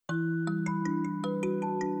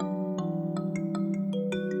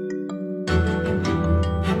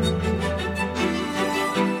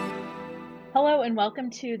Hello, and welcome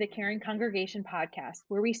to the Caring Congregation podcast,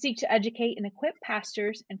 where we seek to educate and equip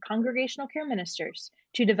pastors and congregational care ministers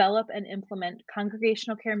to develop and implement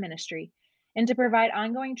congregational care ministry and to provide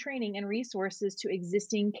ongoing training and resources to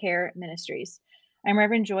existing care ministries. I'm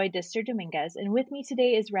Reverend Joy Dister Dominguez, and with me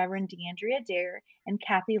today is Reverend DeAndrea Dare and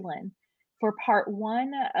Kathy Lynn for part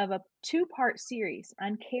one of a two-part series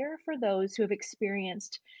on care for those who have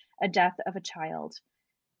experienced a death of a child.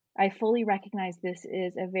 I fully recognize this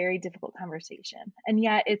is a very difficult conversation, and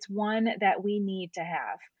yet it's one that we need to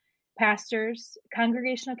have. Pastors,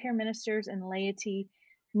 congregational care ministers, and laity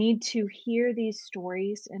need to hear these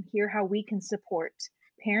stories and hear how we can support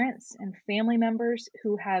parents and family members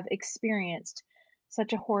who have experienced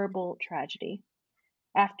such a horrible tragedy.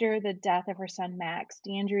 After the death of her son Max,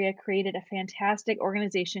 DeAndrea created a fantastic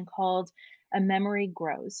organization called A Memory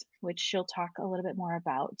Grows, which she'll talk a little bit more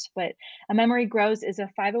about. But A Memory Grows is a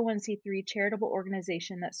 501c3 charitable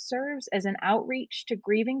organization that serves as an outreach to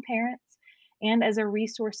grieving parents and as a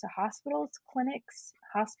resource to hospitals, clinics,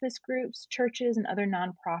 hospice groups, churches, and other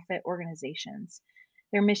nonprofit organizations.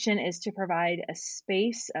 Their mission is to provide a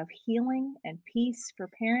space of healing and peace for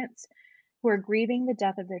parents who are grieving the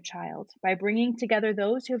death of their child by bringing together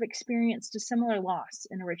those who have experienced a similar loss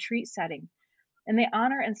in a retreat setting. And they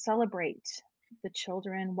honor and celebrate the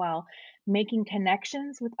children while making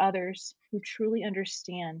connections with others who truly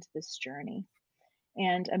understand this journey.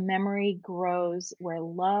 And a memory grows where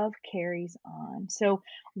love carries on. So,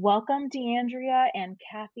 welcome, DeAndrea and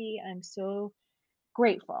Kathy. I'm so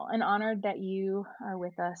grateful and honored that you are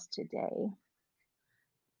with us today.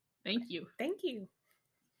 Thank you. Thank you.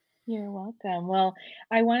 You're welcome. Well,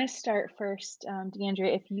 I want to start first,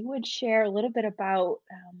 DeAndrea, if you would share a little bit about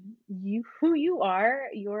who you are,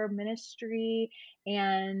 your ministry,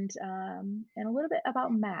 and a little bit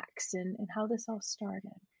about Max and how this all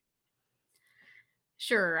started.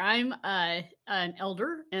 Sure. I'm an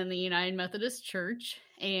elder in the United Methodist Church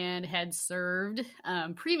and had served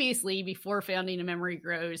previously before founding A Memory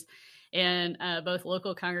Grows in both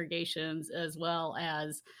local congregations as well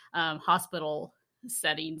as hospital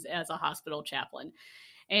settings as a hospital chaplain.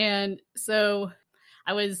 And so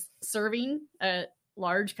I was serving a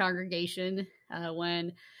large congregation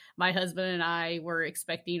when my husband and I were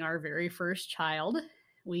expecting our very first child.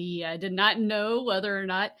 We did not know whether or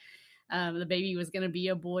not the baby was going to be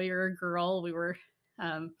a boy or a girl. We were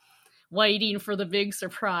waiting for the big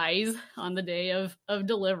surprise on the day of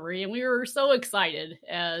delivery. And we were so excited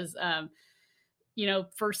as,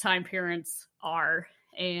 first-time parents are.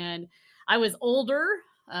 And I was older,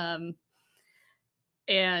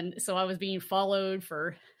 and so I was being followed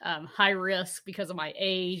for high risk because of my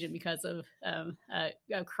age and because of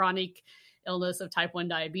a chronic illness of type 1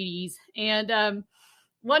 diabetes. And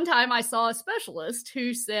one time I saw a specialist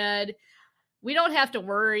who said, "We don't have to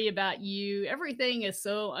worry about you. Everything is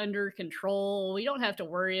so under control. We don't have to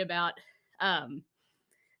worry about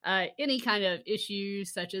any kind of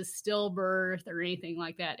issues such as stillbirth or anything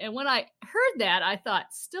like that." And when I heard that, I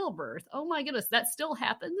thought, stillbirth, oh my goodness, that still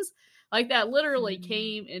happens? Like that literally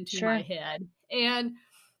came into my head. And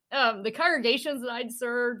the congregations that I'd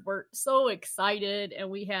served were so excited and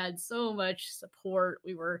we had so much support.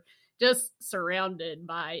 We were just surrounded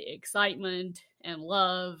by excitement and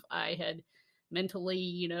love. I had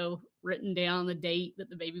mentally, written down the date that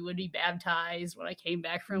the baby would be baptized when I came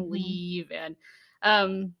back from leave, and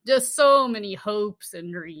just so many hopes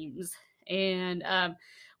and dreams. And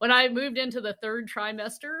when I moved into the third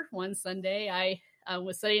trimester one Sunday, I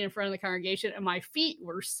was sitting in front of the congregation and my feet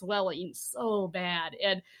were swelling so bad.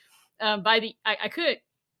 And I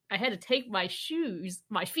had to take my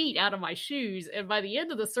feet out of my shoes. And by the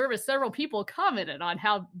end of the service, several people commented on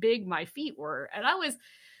how big my feet were. And I was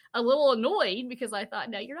a little annoyed because I thought,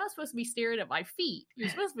 no, you're not supposed to be staring at my feet. You're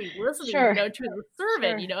supposed to be listening, to the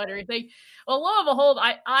sermon, and everything. Well, lo and behold,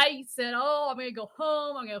 I said, oh, I'm going to go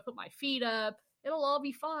home. I'm going to put my feet up. It'll all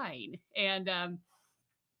be fine. And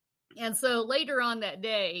so later on that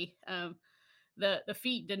day, the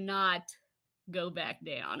feet did not go back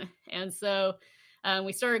down. And so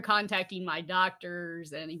we started contacting my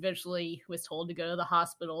doctors and eventually was told to go to the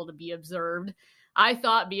hospital to be observed. I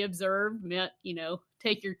thought be observed meant,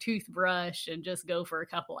 take your toothbrush and just go for a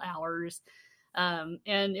couple hours.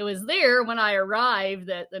 And it was there when I arrived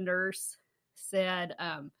that the nurse said,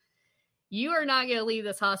 you are not going to leave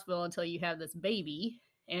this hospital until you have this baby,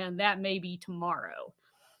 and that may be tomorrow.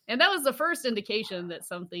 And that was the first indication that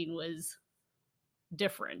something was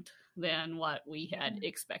different than what we had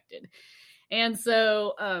expected. And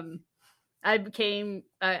so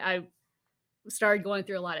I started going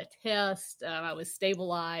through a lot of tests. I was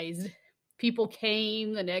stabilized people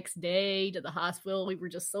came the next day to the hospital. We were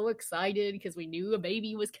just so excited because we knew a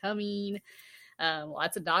baby was coming.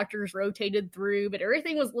 Lots of doctors rotated through, but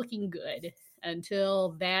everything was looking good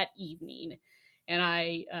until that evening. And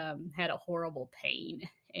I had a horrible pain.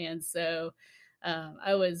 And so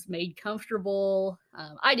I was made comfortable.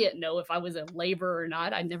 I didn't know if I was in labor or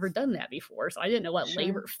not. I'd never done that before. So I didn't know what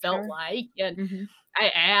labor felt like. And I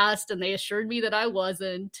asked, and they assured me that I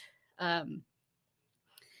wasn't.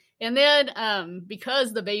 And then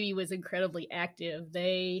because the baby was incredibly active,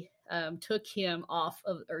 they took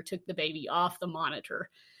the baby off the monitor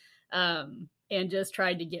and just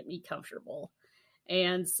tried to get me comfortable.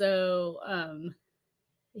 And so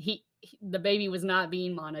the baby was not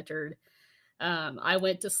being monitored. I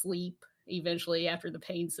went to sleep eventually after the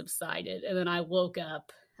pain subsided. And then I woke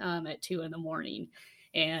up at 2 a.m.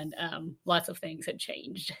 and lots of things had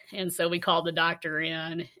changed. And so we called the doctor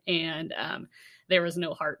in, and there was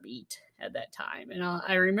no heartbeat at that time. And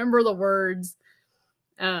I remember the words,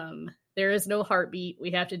 there is no heartbeat.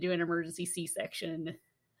 We have to do an emergency C-section.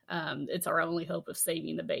 It's our only hope of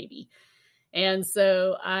saving the baby. And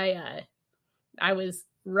so I was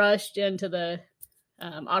rushed into the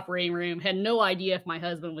operating room, had no idea if my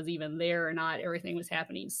husband was even there or not. Everything was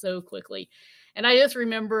happening so quickly. And I just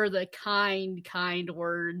remember the kind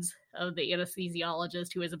words of the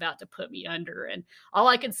anesthesiologist who was about to put me under. And all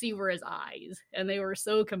I could see were his eyes. And they were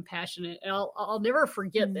so compassionate. And I'll never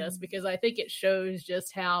forget this, because I think it shows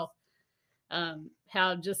just how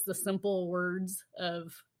just the simple words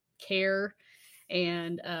of care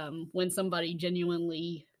and when somebody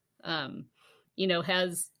genuinely,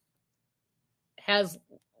 has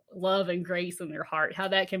love and grace in their heart, how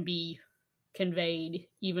that can be conveyed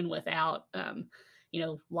even without,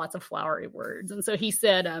 lots of flowery words. And so he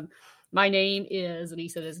said, my name is, and he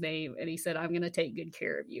said his name, and he said, I'm going to take good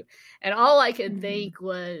care of you. And all I could think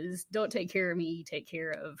was, don't take care of me, take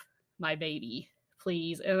care of my baby,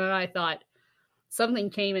 please. And then I thought, something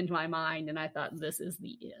came into my mind, and I thought, this is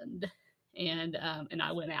the end. And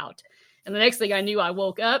I went out. And the next thing I knew, I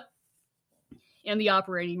woke up in the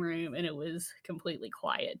operating room, and it was completely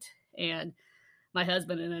quiet. And my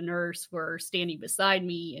husband and a nurse were standing beside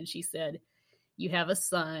me, and she said, you have a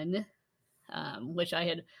son, which I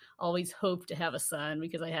had always hoped to have a son,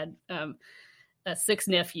 because I had 6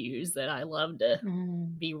 nephews that I loved to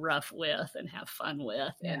be rough with and have fun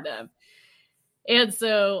with. Yeah. And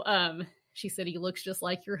so she said, he looks just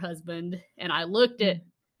like your husband. And I looked at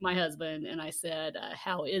my husband and I said,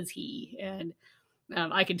 how is he? And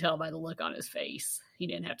I could tell by the look on his face. He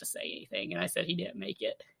didn't have to say anything. And I said, he didn't make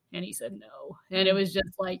it. And he said, no. And it was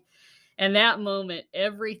just like, in that moment,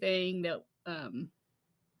 everything that,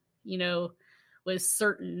 was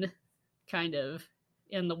certain kind of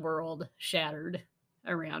in the world shattered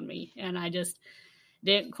around me. And I just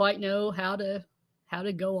didn't quite know how to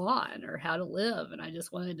go on or how to live. And I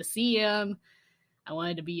just wanted to see him. I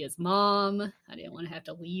wanted to be his mom. I didn't want to have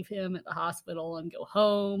to leave him at the hospital and go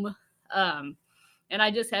home. And I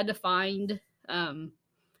just had to find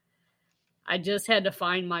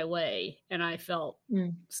my way. And I felt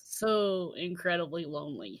so incredibly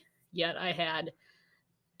lonely. Yet I had,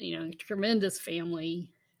 tremendous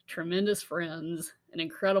family, tremendous friends, an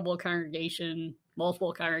incredible congregation,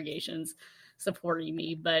 multiple congregations supporting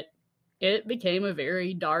me. But it became a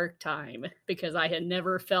very dark time, because I had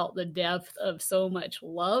never felt the depth of so much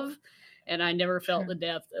love, and I never felt the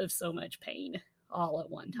depth of so much pain all at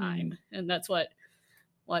one time. And that's what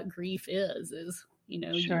grief is, you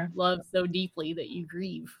love so deeply that you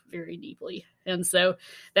grieve very deeply. And so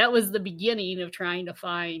that was the beginning of trying to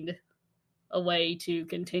find a way to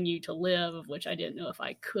continue to live, of which I didn't know if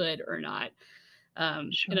I could or not,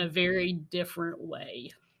 in a very different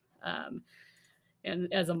way.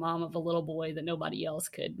 And as a mom of a little boy that nobody else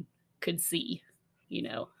could see,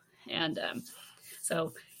 and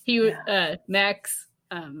so Max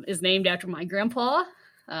is named after my grandpa,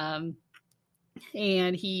 and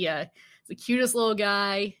he is the cutest little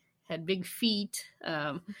guy, had big feet,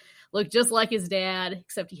 looked just like his dad,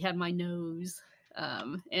 except he had my nose,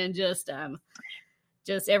 and just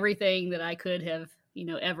everything that I could have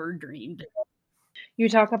ever dreamed. You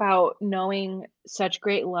talk about knowing such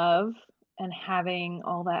great love and having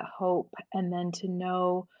all that hope, and then to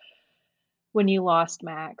know when you lost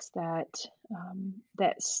Max, that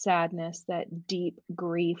sadness, that deep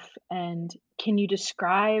grief. And can you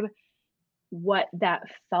describe what that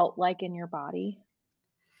felt like in your body?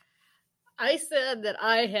 I said that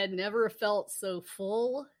I had never felt so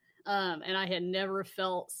full, and I had never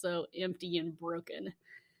felt so empty and broken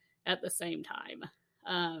at the same time.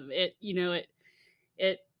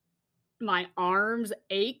 My arms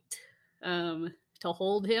ached to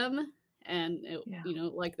hold him, And,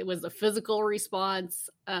 like it was a physical response.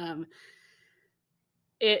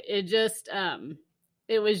 It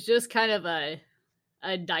was just kind of a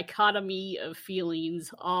dichotomy of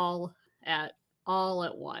feelings all at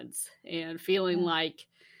once, and feeling like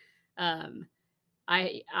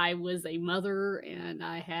I was a mother, and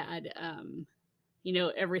I had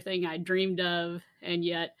everything I dreamed of, and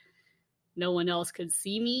yet no one else could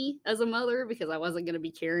see me as a mother because I wasn't going to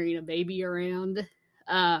be carrying a baby around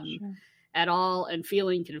at all, and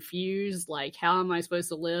feeling confused, like, how am I supposed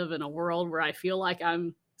to live in a world where I feel like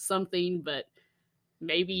I'm something, but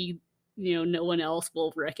maybe no one else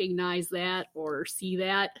will recognize that or see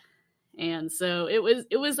that. And so it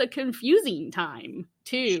was a confusing time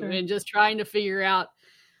too, and just trying to figure out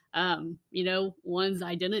one's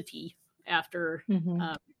identity after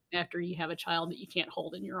you have a child that you can't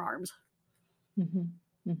hold in your arms.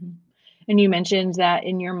 And you mentioned that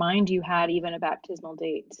in your mind you had even a baptismal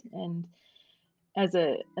date, and as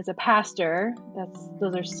a pastor,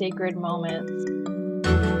 those are sacred moments.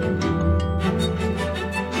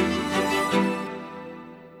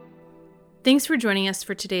 Thanks for joining us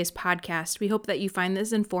for today's podcast. We hope that you find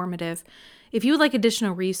this informative. If you would like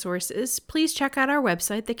additional resources, please check out our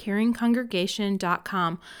website,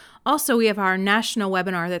 thecaringcongregation.com. Also, we have our national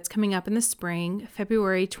webinar that's coming up in the spring,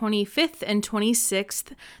 February 25th and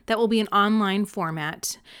 26th. That will be an online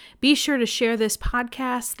format. Be sure to share this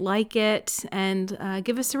podcast, like it, and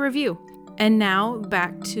give us a review. And now,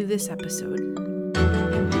 back to this episode.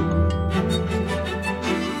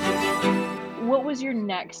 What was your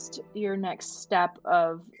next step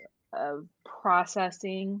of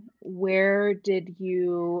processing? Where did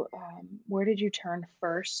you turn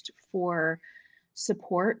first for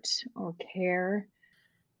support or care?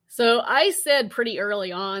 So I said pretty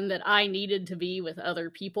early on that I needed to be with other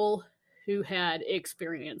people who had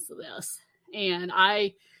experienced this, and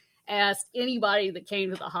I asked anybody that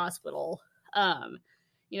came to the hospital, do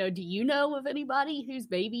you know of anybody whose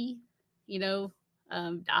baby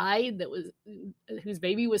died, whose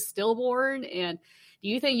baby was stillborn, and do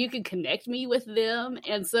you think you could connect me with them?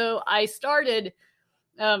 And so I started,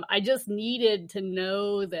 I just needed to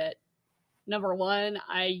know that, number one,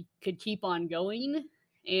 I could keep on going,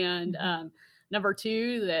 and number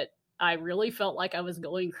two, that I really felt like I was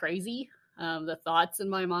going crazy, the thoughts in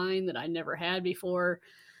my mind that I never had before.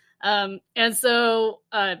 And so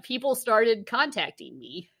people started contacting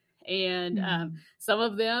me, and some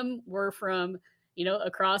of them were from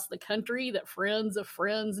across the country that friends of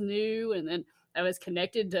friends knew. And then I was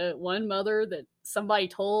connected to one mother that somebody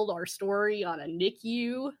told our story on a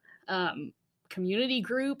NICU community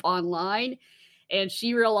group online. And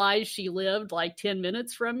she realized she lived like 10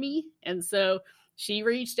 minutes from me. And so she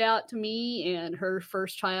reached out to me, and her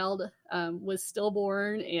first child was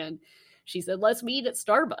stillborn. And she said, let's meet at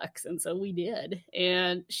Starbucks. And so we did.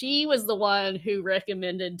 And she was the one who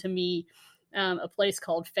recommended to me a place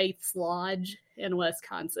called Faith's Lodge in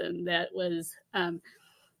Wisconsin that was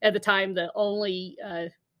at the time the only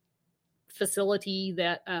facility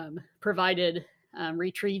that provided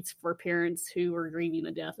retreats for parents who were grieving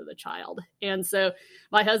the death of the child. And so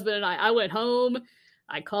my husband and I went home,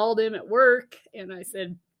 I called him at work, and I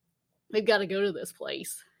said, we've got to go to this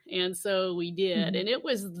place. And so we did. And it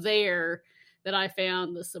was there that I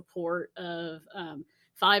found the support of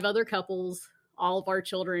 5 other couples. All of our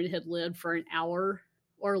children had lived for an hour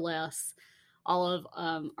or less. All of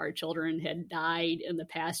our children had died in the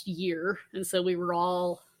past year. And so we were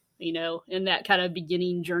all, in that kind of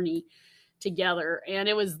beginning journey together. And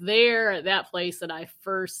it was there at that place that I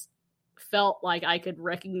first felt like I could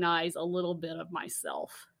recognize a little bit of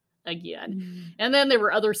myself again. And then there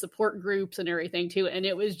were other support groups and everything too. And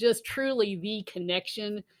it was just truly the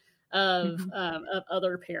connection of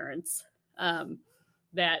other parents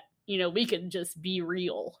that, we could just be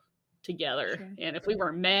real together. Sure. And if we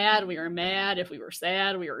were mad, we were mad. If we were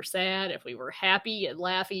sad, we were sad. If we were happy and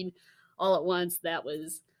laughing all at once, that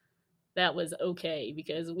was okay,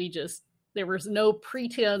 because there was no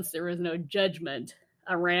pretense. There was no judgment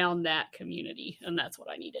around that community. And that's what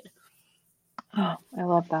I needed. Oh, I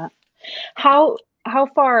love that. How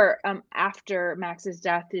far after Max's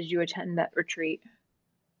death did you attend that retreat?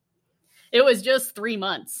 It was just 3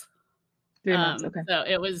 months. 3 months. Okay. So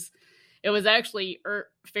it was actually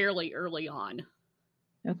fairly early on.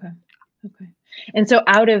 Okay. And so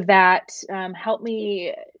out of that, help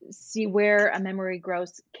me see where a memory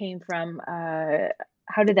growth came from.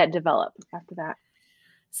 How did that develop after that?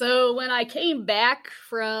 So when I came back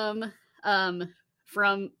from the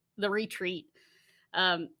retreat,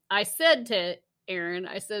 I said to Aaron,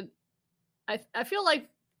 I said, I feel like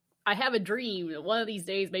I have a dream that one of these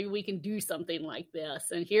days, maybe we can do something like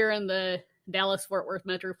this. And here in the Dallas-Fort Worth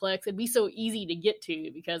Metroplex, it'd be so easy to get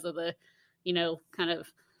to because of the, kind of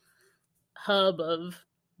hub of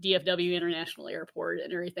DFW International Airport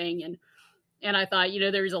and everything. And I thought,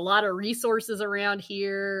 there's a lot of resources around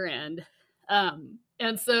here.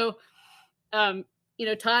 And so,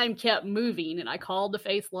 time kept moving, and I called the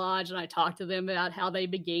Faith Lodge and I talked to them about how they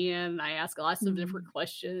began. And I asked lots of different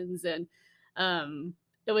questions. And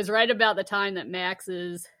it was right about the time that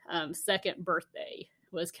Max's second birthday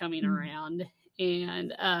was coming around.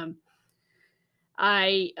 And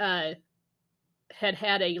I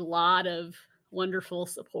had a lot of wonderful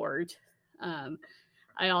support.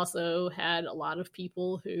 I also had a lot of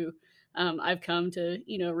people who I've come to,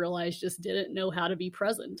 realize just didn't know how to be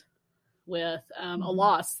present with a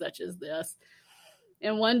loss such as this.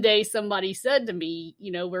 And one day somebody said to me,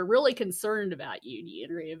 we're really concerned about you,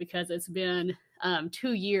 DeAndrea, because it's been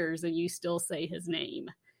 2 years and you still say his name.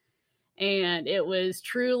 And it was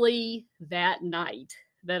truly that night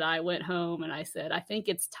that I went home and I said, I think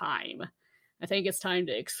it's time. I think it's time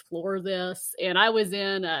to explore this. And I was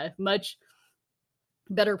in a much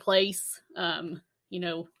better place,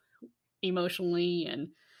 emotionally and,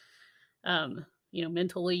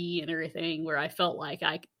 mentally and everything, where I felt like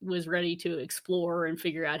I was ready to explore and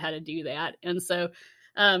figure out how to do that. And so,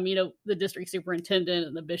 the district superintendent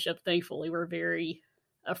and the bishop, thankfully, were very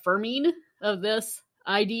affirming of this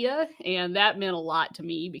idea. And that meant a lot to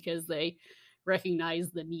me because they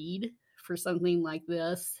recognized the need for something like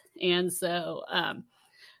this. And so,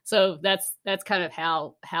 so that's kind of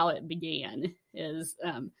how it began is,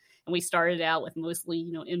 and we started out with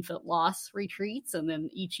mostly, infant loss retreats. And then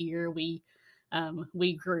each year we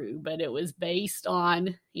grew, but it was based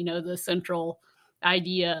on, the central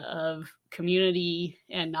idea of community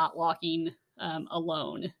and not walking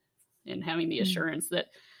alone, and having the assurance that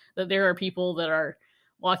there are people that are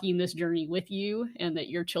walking this journey with you, and that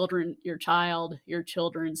your children's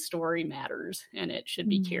story matters, and it should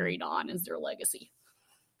be carried on as their legacy.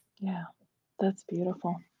 Yeah, that's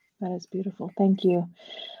beautiful. That is beautiful. Thank you.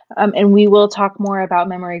 And we will talk more about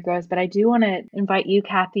Memory Grows, but I do want to invite you,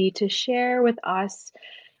 Kathy, to share with us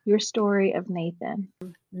your story of Nathan.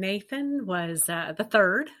 Nathan was the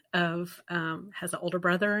third of, has an older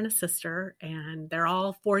brother and a sister, and they're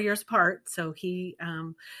all 4 years apart. So he,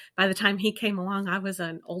 by the time he came along, I was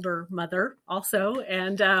an older mother also.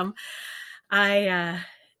 And I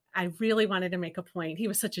really wanted to make a point. He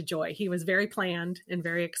was such a joy. He was very planned and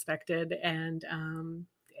very expected. And,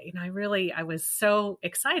 I was so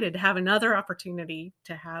excited to have another opportunity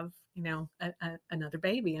to have, another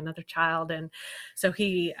baby, another child. And so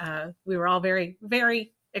we were all very,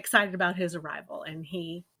 very excited about his arrival. And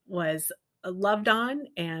he was loved on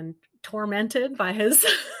and tormented by his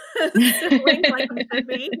siblings like he should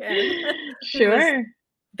be. And sure.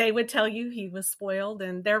 They would tell you he was spoiled,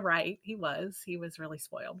 and they're right. He was really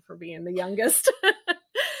spoiled for being the youngest.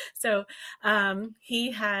 So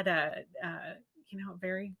he had a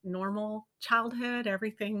very normal childhood.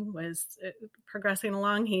 Everything was progressing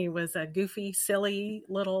along. He was a goofy, silly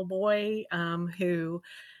little boy who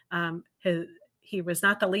he was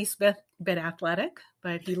not the least bit athletic,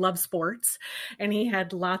 but he loved sports, and he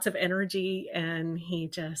had lots of energy, and he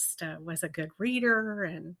just was a good reader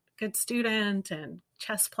and good student and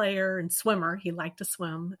chess player and swimmer. He liked to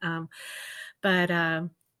swim. But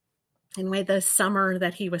anyway, the summer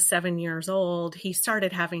that he was 7 years old, he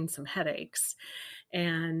started having some headaches.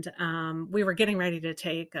 And we were getting ready to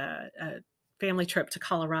take a family trip to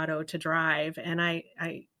Colorado to drive. And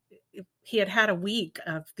he had a week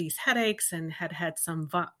of these headaches and had some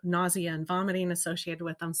nausea and vomiting associated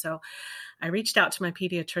with them. So I reached out to my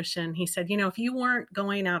pediatrician. He said, if you weren't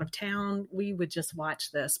going out of town, we would just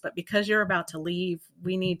watch this. But because you're about to leave,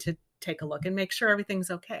 we need to take a look and make sure everything's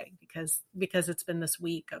okay, because it's been this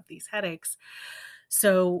week of these headaches.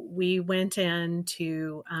 So we went in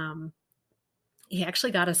to, he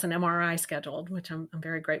actually got us an MRI scheduled, which I'm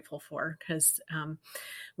very grateful for, because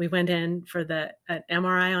we went in for an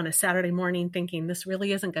MRI on a Saturday morning thinking this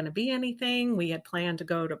really isn't going to be anything. We had planned to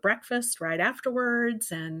go to breakfast right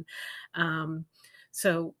afterwards. And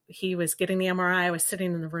so he was getting the MRI. I was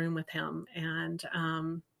sitting in the room with him, and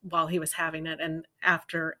while he was having it. And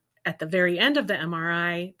at the very end of the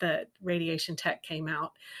MRI, the radiation tech came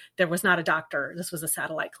out. There was not a doctor. This was a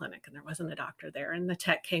satellite clinic, and there wasn't a doctor there. And the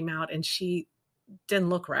tech came out, and she didn't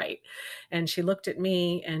look right. And she looked at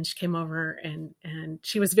me, and she came over, and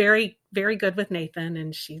she was very, very good with Nathan.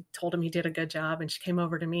 And she told him he did a good job. And she came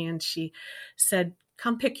over to me and she said,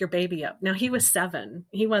 come pick your baby up. Now he was 7.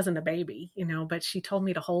 He wasn't a baby, but she told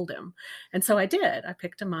me to hold him. And so I did. I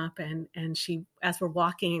picked him up and she, as we're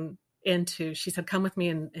walking she said, come with me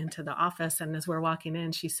into the office. And as we're walking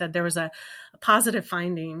in, she said there was a positive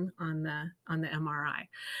finding on the MRI.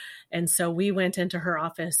 And so we went into her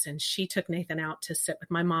office and she took Nathan out to sit with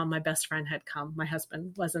my mom. My best friend had come. My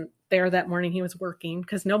husband wasn't there that morning. He was working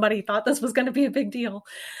because nobody thought this was going to be a big deal.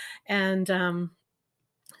 And,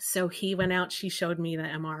 so he went out, she showed me the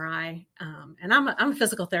MRI, and I'm a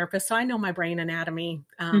physical therapist, so I know my brain anatomy.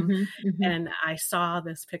 And I saw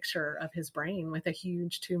this picture of his brain with a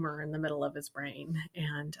huge tumor in the middle of his brain.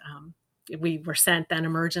 And we were sent then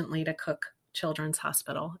emergently to Cook Children's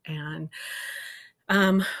Hospital and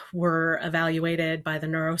were evaluated by the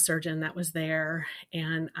neurosurgeon that was there.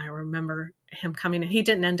 And I remember him coming, and he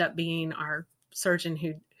didn't end up being our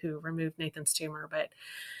surgeon who removed Nathan's tumor, but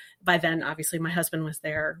by then, obviously, my husband was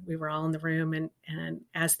there. We were all in the room, and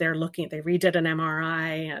as they're looking, they redid an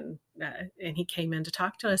MRI, and he came in to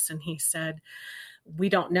talk to us, and he said, "We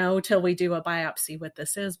don't know till we do a biopsy what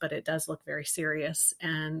this is, but it does look very serious."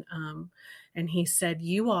 And he said,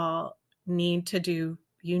 "You all need to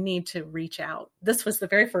reach out." This was the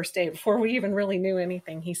very first day before we even really knew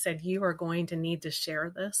anything. He said, "You are going to need to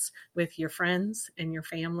share this with your friends and your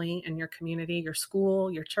family and your community, your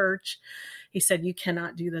school, your church." He said, "You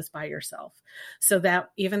cannot do this by yourself." So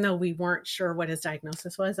that even though we weren't sure what his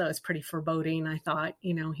diagnosis was, that was pretty foreboding. I thought,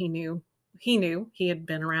 he knew he had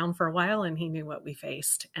been around for a while and he knew what we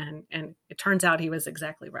faced. And it turns out he was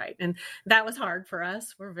exactly right. And that was hard for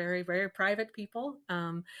us. We're very, very private people.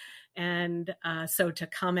 So to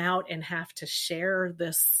come out and have to share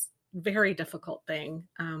this very difficult thing,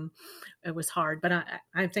 it was hard, but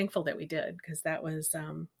I'm thankful that we did, because that was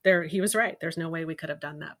he was right. There's no way we could have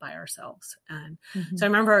done that by ourselves. And so I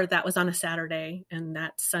remember that was on a Saturday, and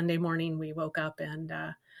that Sunday morning we woke up, and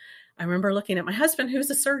I remember looking at my husband, who's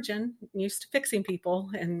a surgeon, used to fixing people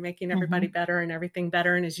and making everybody better and everything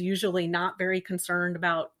better, and is usually not very concerned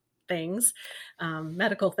about things,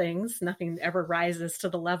 medical things. Nothing ever rises to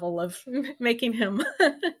the level of making him,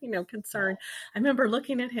 concerned. I remember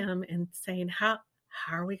looking at him and saying, how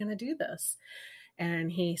are we going to do this?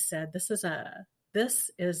 And he said, this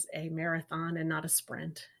is a marathon and not a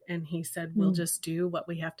sprint. And he said, we'll just do what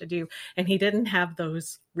we have to do. And he didn't have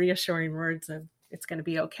those reassuring words of, it's going to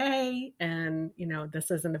be okay. And,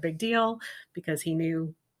 this isn't a big deal, because he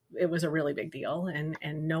knew it was a really big deal,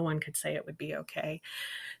 and no one could say it would be okay.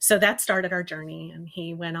 So that started our journey, and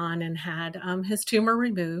he went on and had his tumor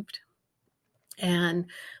removed. And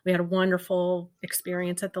we had a wonderful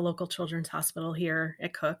experience at the local children's hospital here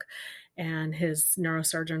at Cook. And his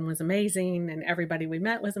neurosurgeon was amazing, and everybody we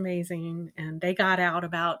met was amazing. And they got out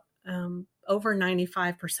about over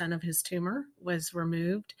 95% of his tumor was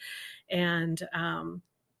removed. And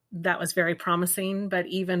that was very promising. But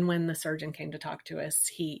even when the surgeon came to talk to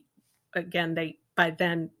us, by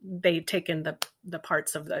then they'd taken the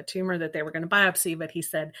parts of the tumor that they were going to biopsy, but he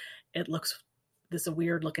said, this is a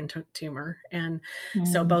weird looking tumor. And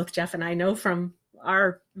so both Jeff and I know from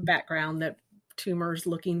our background that tumors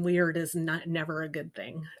looking weird is never a good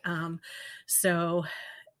thing. So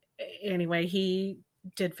anyway, he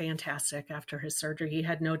did fantastic after his surgery. He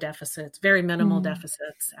had no deficits, very minimal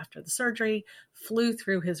deficits after the surgery, flew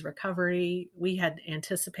through his recovery. We had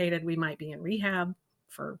anticipated we might be in rehab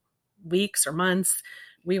for weeks or months.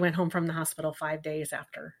 We went home from the hospital 5 days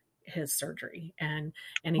after his surgery, and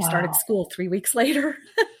he started school 3 weeks later.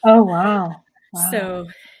 Oh, wow. So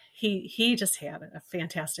he just had a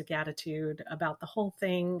fantastic attitude about the whole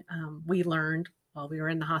thing. We learned while we were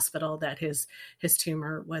in the hospital that his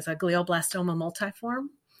tumor was a glioblastoma multiforme,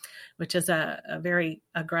 which is a very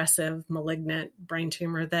aggressive, malignant brain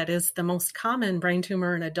tumor that is the most common brain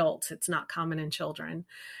tumor in adults. It's not common in children.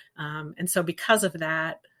 And so because of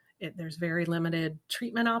that, there's very limited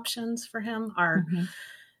treatment options for him.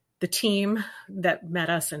 The team that met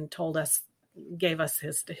us and gave us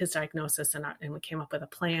his diagnosis, and we came up with a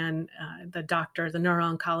plan. The doctor, the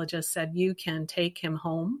neuro-oncologist, said, you can take him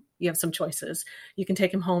home. You have some choices. You can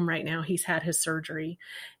take him home right now. He's had his surgery,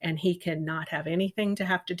 and he cannot have anything to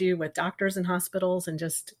have to do with doctors and hospitals. And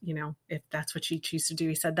just, if that's what you choose to do,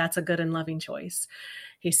 he said, that's a good and loving choice.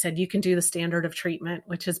 He said, you can do the standard of treatment,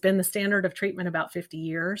 which has been the standard of treatment about 50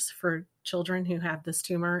 years for children who have this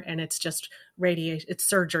tumor. And it's just radiation, it's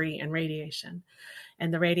surgery and radiation.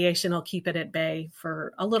 And the radiation will keep it at bay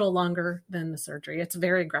for a little longer than the surgery. It's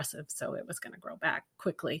very aggressive, so it was going to grow back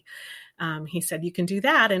quickly. He said, you can do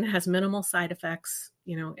that, and it has minimal side effects,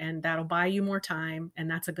 and that'll buy you more time, and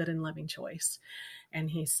that's a good and loving choice. And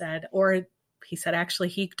he said, or he said, actually,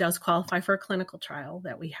 he does qualify for a clinical trial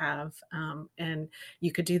that we have. And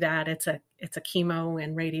you could do that. It's a chemo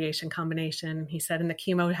and radiation combination. He said, and the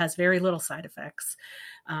chemo has very little side effects.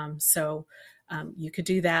 So you could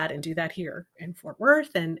do that and do that here in Fort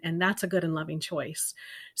Worth. And that's a good and loving choice.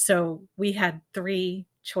 So we had 3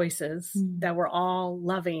 choices that were all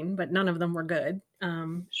loving, but none of them were good.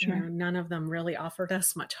 None of them really offered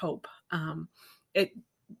us much hope.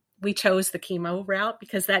 We chose the chemo route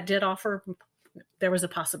because that did offer, there was a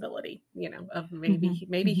possibility, of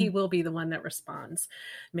maybe he will be the one that responds.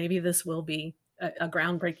 Maybe this will be a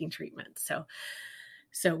groundbreaking treatment.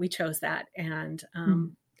 So we chose that and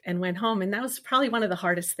went home. And that was probably one of the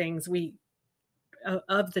hardest things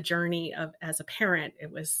of the journey as a parent.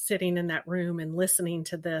 It was sitting in that room and listening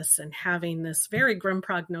to this and having this very grim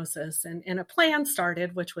prognosis and a plan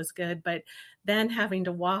started, which was good, but then having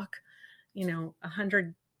to walk,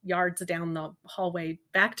 100 yards down the hallway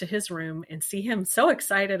back to his room and see him so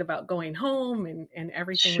excited about going home and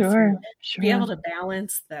everything. Sure. Be able to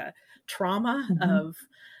balance the trauma of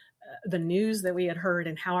the news that we had heard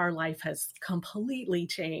and how our life has completely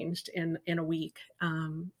changed in a week.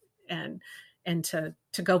 And to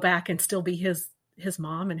go back and still be his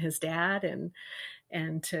mom and his dad and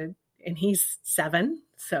he's 7.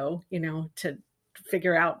 So, to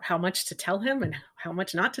figure out how much to tell him and how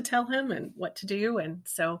much not to tell him and what to do. And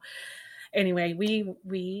so anyway,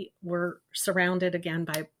 we were surrounded again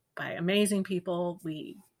by amazing people.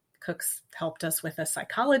 Cooks helped us with a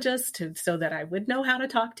psychologist so that I would know how to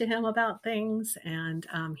talk to him about things. And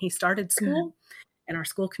he started school and our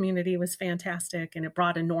school community was fantastic and it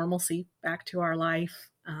brought a normalcy back to our life.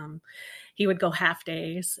 He would go half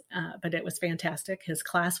days, but it was fantastic. His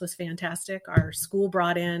class was fantastic. Our school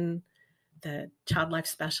brought in the child life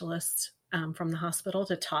specialist from the hospital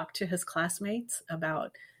to talk to his classmates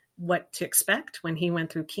about what to expect when he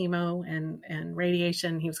went through chemo and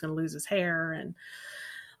radiation. He was going to lose his hair and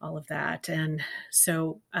all of that. And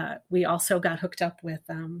so we also got hooked up with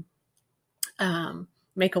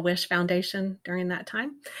Make-A-Wish Foundation during that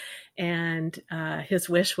time. And his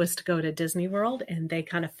wish was to go to Disney World, and they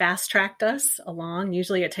kind of fast tracked us along.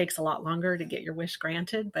 Usually it takes a lot longer to get your wish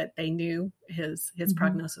granted, but they knew his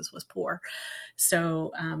prognosis was poor.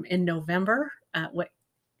 So in November,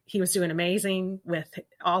 he was doing amazing with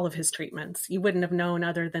all of his treatments. You wouldn't have known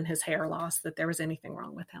other than his hair loss that there was anything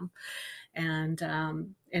wrong with him. And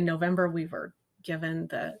in November, we were given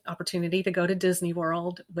the opportunity to go to Disney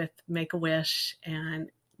World with Make-A-Wish. And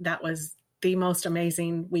that was the most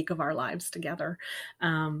amazing week of our lives together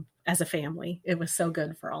as a family. It was so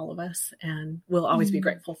good for all of us. And we'll always be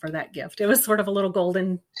grateful for that gift. It was sort of a little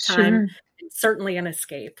golden time, certainly an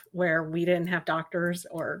escape where we didn't have doctors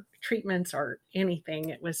or treatments or anything.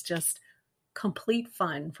 It was just complete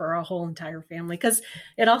fun for our whole entire family because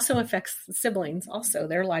it also affects siblings. Also,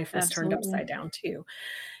 their life was turned upside down too.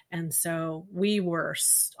 And so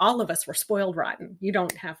all of us were spoiled rotten. You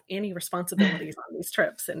don't have any responsibilities on these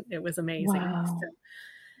trips. And it was amazing. Wow. So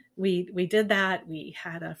we did that. We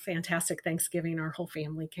had a fantastic Thanksgiving. Our whole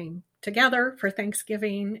family came together for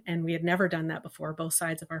Thanksgiving, and we had never done that before. Both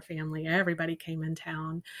sides of our family, everybody came in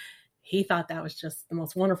town. He thought that was just the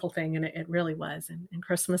most wonderful thing. And it really was. And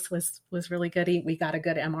Christmas was really good. We got a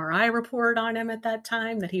good MRI report on him at that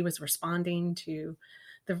time that he was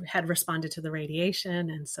had responded to the radiation.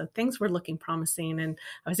 And so things were looking promising. And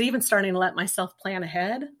I was even starting to let myself plan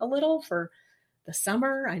ahead a little for the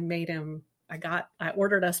summer. I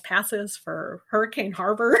ordered us passes for Hurricane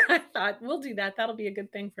Harbor. I thought we'll do that. That'll be a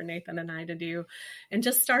good thing for Nathan and I to do. And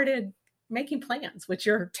just started making plans, which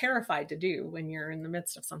you're terrified to do when you're in the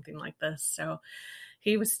midst of something like this. So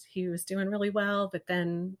he was doing really well, but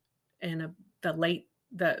then in the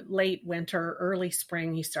late winter, early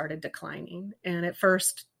spring, he started declining. And at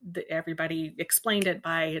first, everybody explained it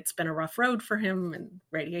by it's been a rough road for him and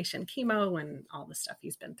radiation, chemo, and all the stuff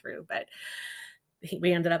he's been through. But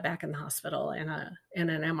we ended up back in the hospital, and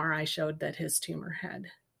an MRI showed that his tumor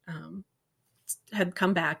had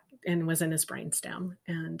come back and was in his brainstem.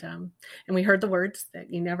 And we heard the words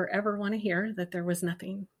that you never, ever want to hear, that there was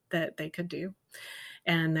nothing that they could do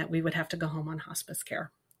and that we would have to go home on hospice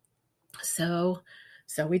care. So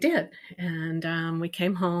we did. And we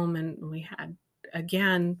came home, and we had,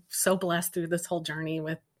 again, so blessed through this whole journey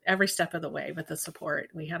with every step of the way with the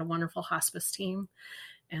support. We had a wonderful hospice team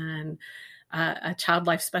and a child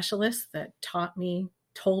life specialist that told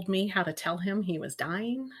me how to tell him he was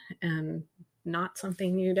dying, and not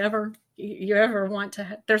something you ever want to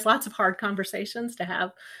have. There's lots of hard conversations to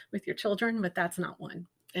have with your children, but that's not one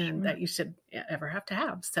and that you should ever have to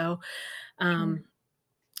have. So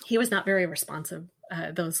he was not very responsive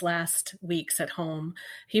those last weeks at home.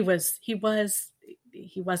 He wasn't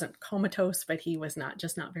comatose, but he was not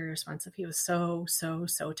very responsive. He was so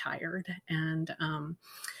tired. And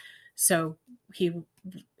so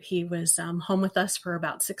he was home with us for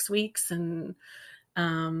about 6 weeks. And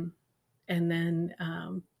then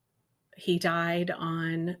he died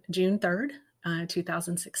on June 3rd,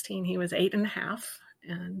 2016. He was 8.5.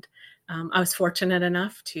 And I was fortunate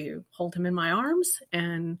enough to hold him in my arms.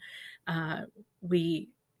 And my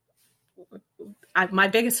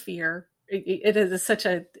biggest fear, it is such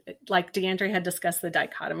a, like DeAndrea had discussed, the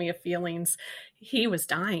dichotomy of feelings. He was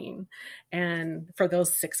dying, and for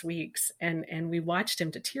those 6 weeks, and we watched him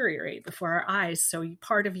deteriorate before our eyes. So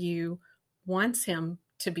part of you wants him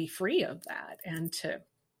to be free of that and to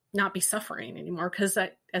not be suffering anymore, because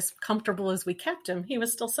as comfortable as we kept him, he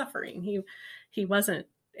was still suffering. He wasn't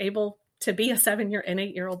able to be a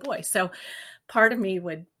 8-year-old boy. So part of me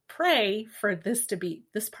would pray for this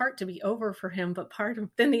part to be over for him, but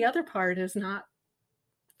then the other part is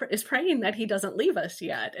praying that he doesn't leave us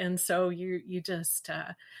yet. And so you just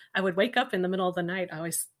I would wake up in the middle of the night. I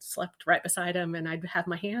always slept right beside him, and I'd have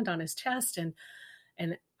my hand on his chest, and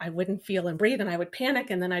I wouldn't feel him breathe, and I would panic,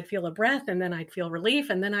 and then I'd feel a breath, and then I'd feel relief,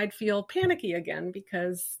 and then I'd feel panicky again,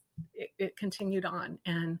 because it continued on.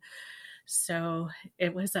 And so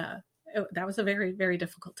that was a very, very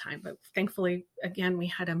difficult time, but thankfully, again, we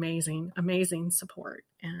had amazing support.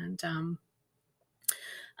 And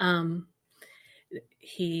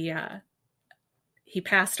he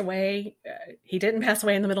passed away. He didn't pass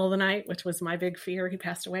away in the middle of the night, which was my big fear. He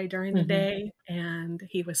passed away during the day, and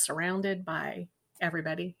he was surrounded by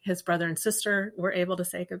everybody. His brother and sister were able to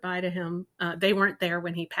say goodbye to him. They weren't there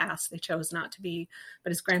when he passed. They chose not to be,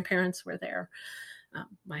 but his grandparents were there.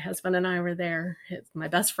 My husband and I were there. My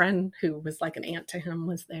best friend, who was like an aunt to him,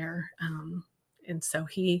 was there. And so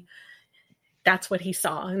that's what he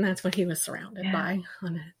saw, and that's what he was surrounded by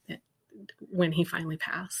when he finally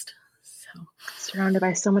passed. So surrounded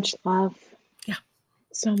by so much love. Yeah.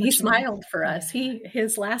 So much he smiled love. for us.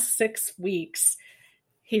 His last 6 weeks,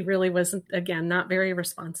 he really wasn't, again, not very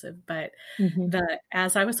responsive, but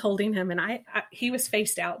as I was holding him, and he was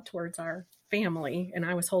faced out towards our family, and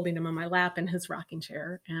I was holding him on my lap in his rocking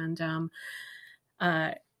chair. And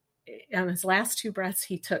on his last 2 breaths,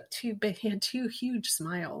 he had 2 huge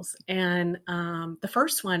smiles. And the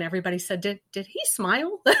first one, everybody said, did he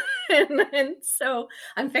smile? and so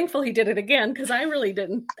I'm thankful he did it again, because I really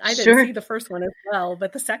didn't. I didn't see the first one as well,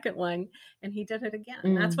 but the second one, and he did it again.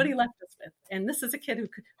 And that's what he left us with. And this is a kid who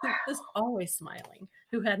was always smiling,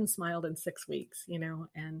 who hadn't smiled in 6 weeks,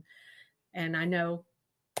 and I know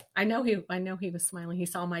he was smiling. He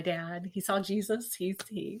saw my dad. He saw Jesus. And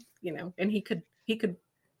he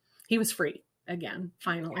was free again,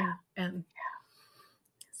 finally. And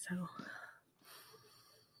so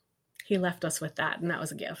he left us with that, and that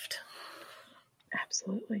was a gift.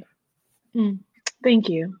 Absolutely. Thank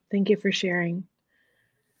you. Thank you for sharing.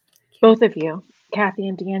 Both of you, Kathy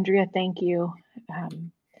and DeAndrea, thank you.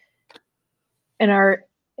 In our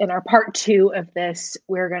part 2 of this,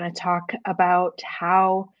 we're going to talk about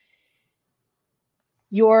how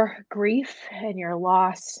your grief and your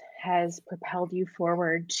loss has propelled you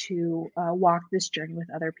forward to walk this journey with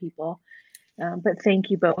other people. But thank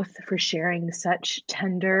you both for sharing such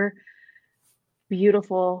tender,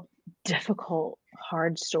 beautiful, difficult,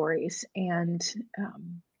 hard stories. And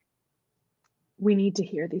we need to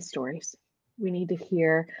hear these stories. We need to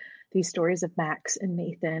hear these stories of Max and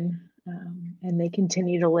Nathan, and they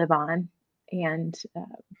continue to live on. And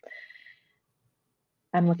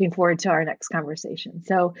I'm looking forward to our next conversation.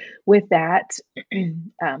 So with that,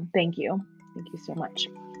 thank you. Thank you so much.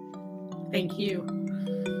 Thank you.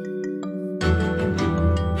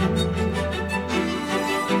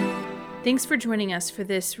 Thanks for joining us for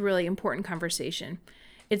this really important conversation.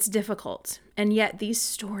 It's difficult, and yet these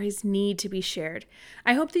stories need to be shared.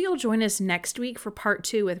 I hope that you'll join us next week for part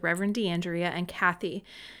 2 with Reverend DeAndrea and Kathy,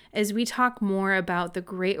 as we talk more about the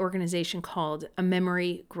great organization called A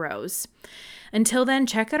Memory Grows. Until then,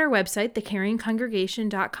 check out our website,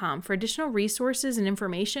 thecaringcongregation.com, for additional resources and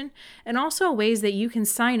information, and also ways that you can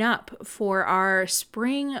sign up for our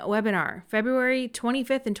spring webinar, February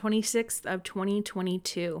 25th and 26th of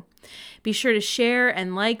 2022. Be sure to share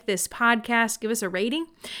and like this podcast, give us a rating,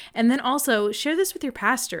 and then also share this with your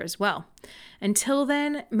pastor as well. Until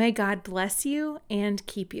then, may God bless you and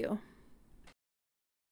keep you.